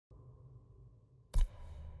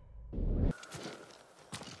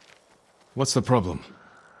What's the problem?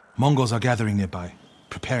 Mongols are gathering nearby,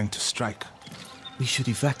 preparing to strike. We should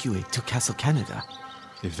evacuate to Castle Canada.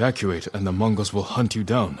 Evacuate and the Mongols will hunt you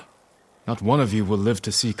down. Not one of you will live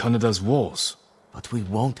to see Kanada's walls. But we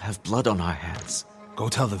won't have blood on our hands. Go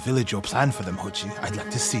tell the village your plan for them, Hochi. I'd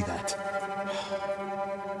like to see that.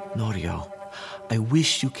 Norio, I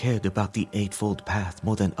wish you cared about the Eightfold Path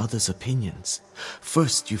more than others' opinions.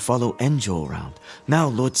 First you follow Enjo around, now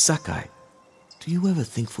Lord Sakai. Do you ever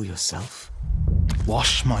think for yourself?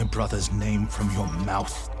 Wash my brother's name from your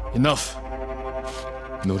mouth. Enough!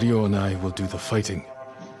 Norio and I will do the fighting.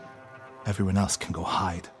 Everyone else can go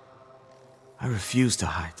hide. I refuse to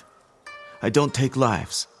hide. I don't take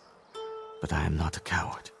lives, but I am not a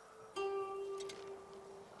coward.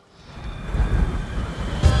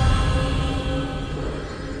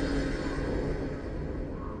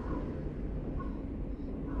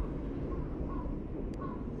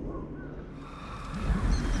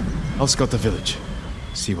 I'll scout the village.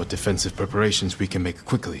 See what defensive preparations we can make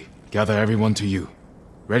quickly. Gather everyone to you.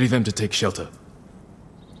 Ready them to take shelter.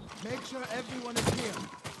 Make sure everyone is here.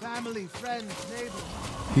 Family, friends, neighbors.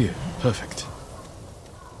 Here, perfect.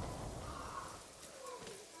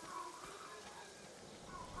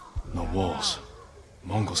 No walls.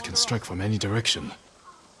 Mongols can strike from any direction.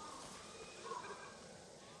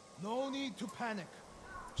 No need to panic.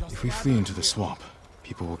 If we flee into the swamp,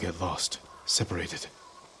 people will get lost, separated.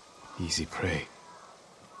 Easy prey.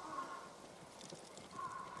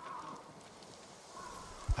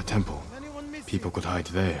 A temple. People could hide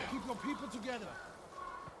there. Keep your people together.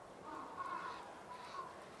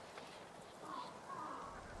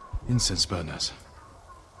 Incense burners.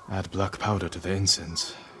 Add black powder to the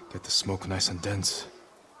incense. Get the smoke nice and dense.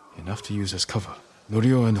 Enough to use as cover.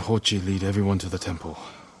 Norio and Hochi lead everyone to the temple.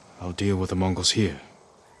 I'll deal with the Mongols here.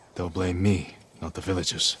 They'll blame me, not the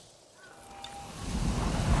villagers.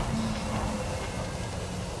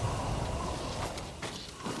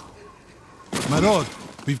 My lord,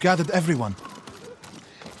 we've gathered everyone.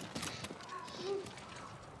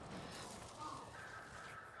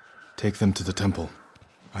 Take them to the temple.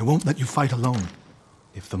 I won't let you fight alone.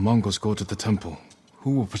 If the Mongols go to the temple,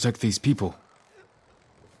 who will protect these people?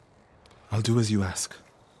 I'll do as you ask.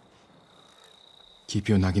 Keep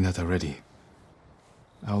your naginata ready.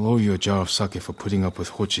 I'll owe you a jar of sake for putting up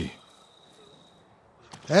with Hochi.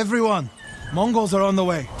 Everyone, Mongols are on the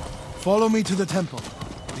way. Follow me to the temple.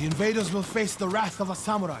 The invaders will face the wrath of a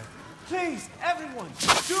samurai. Please, everyone,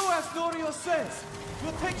 do as Norio says.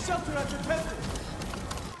 We'll take shelter at the temple.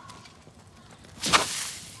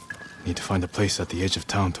 Need to find a place at the edge of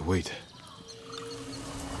town to wait.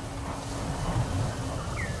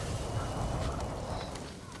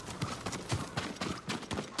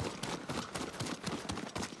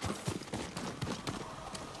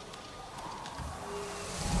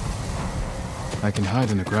 I can hide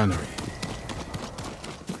in a granary.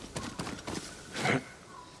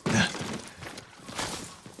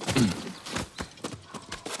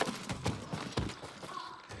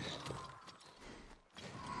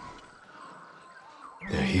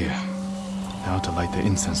 They're here. Now to light the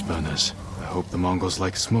incense burners. I hope the Mongols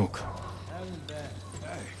like smoke.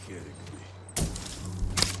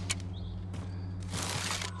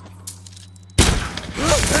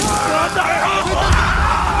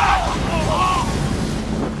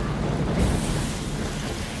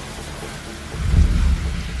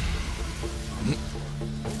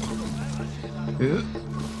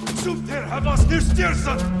 Super havas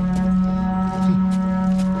nirstjersen!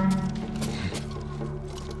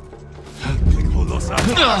 Pikolosa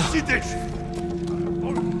Sidic!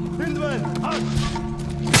 Hindwen!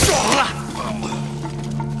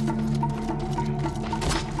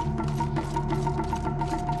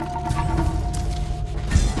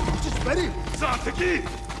 Just ready! Sateki!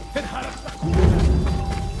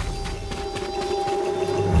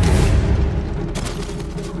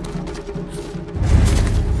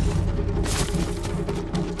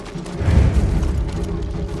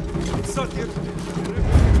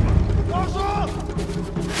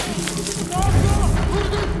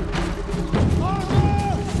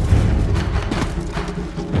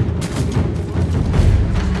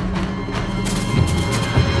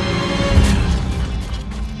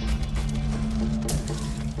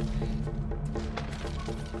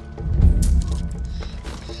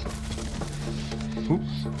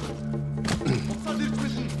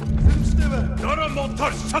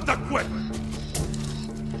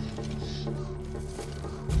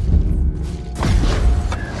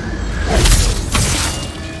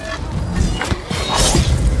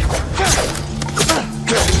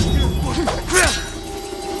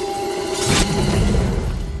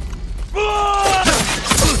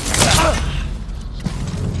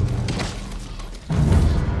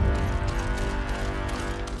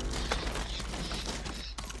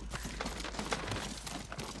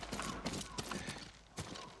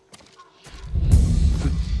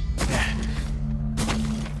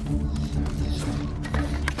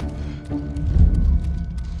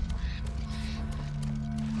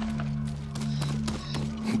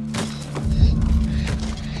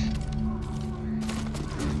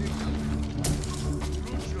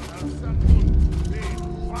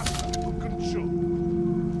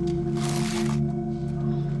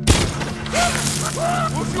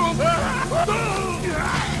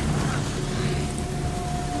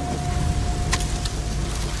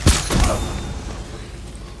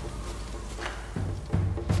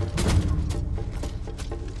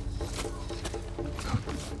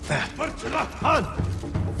 Han!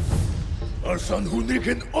 Arsan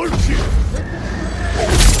Hunriken Olchi!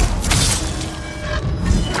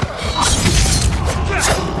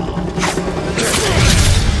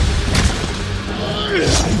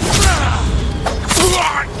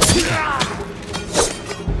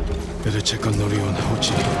 Better check on Norio and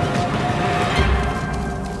Hochi.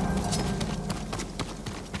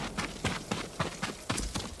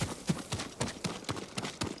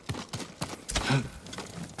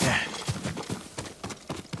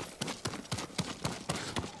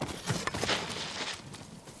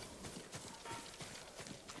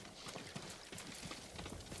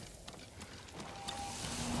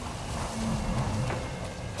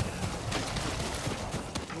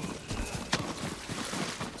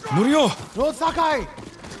 Norio! Lord Sakai!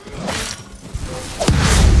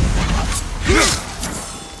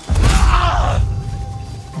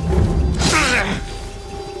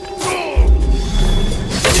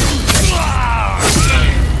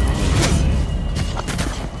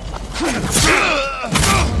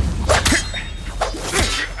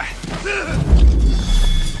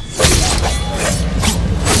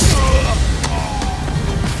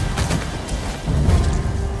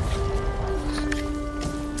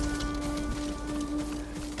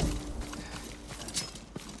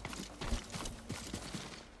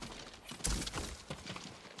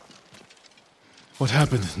 What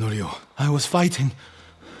happened, Norio? I was fighting.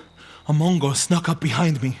 A Mongol snuck up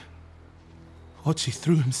behind me. Hochi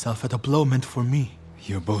threw himself at a blow meant for me.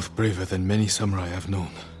 You're both braver than many samurai I've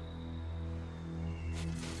known.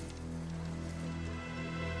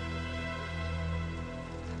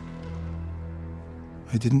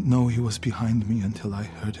 I didn't know he was behind me until I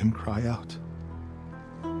heard him cry out.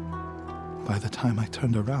 By the time I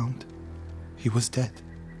turned around, he was dead.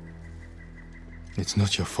 It's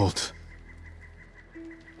not your fault.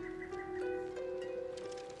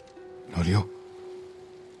 Norio?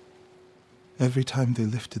 Every time they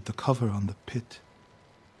lifted the cover on the pit,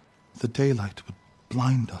 the daylight would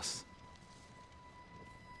blind us.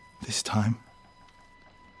 This time,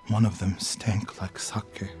 one of them stank like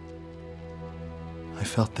sake. I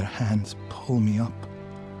felt their hands pull me up,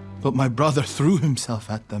 but my brother threw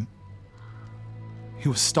himself at them. He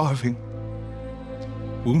was starving,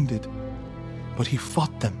 wounded, but he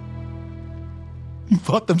fought them. He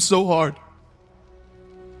fought them so hard.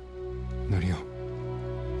 Norio,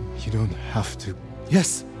 you don't have to.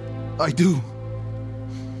 Yes, I do.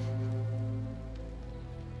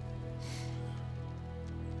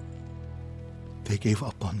 They gave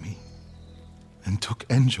up on me and took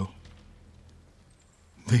Enjo.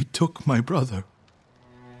 They took my brother.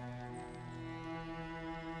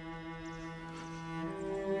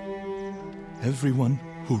 Everyone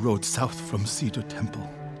who rode south from Cedar Temple.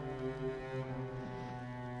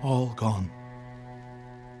 All gone.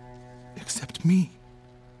 Except me.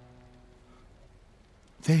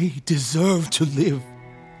 They deserve to live.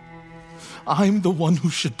 I'm the one who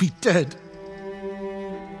should be dead.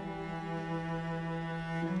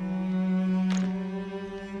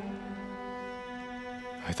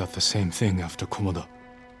 I thought the same thing after Komoda.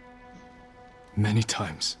 Many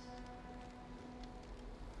times.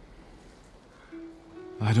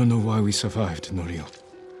 I don't know why we survived, Norio.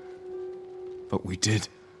 But we did.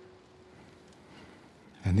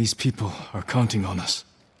 And these people are counting on us.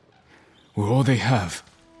 We're all they have.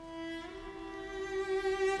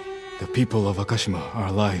 The people of Akashima are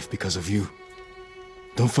alive because of you.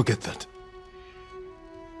 Don't forget that.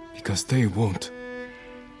 Because they won't.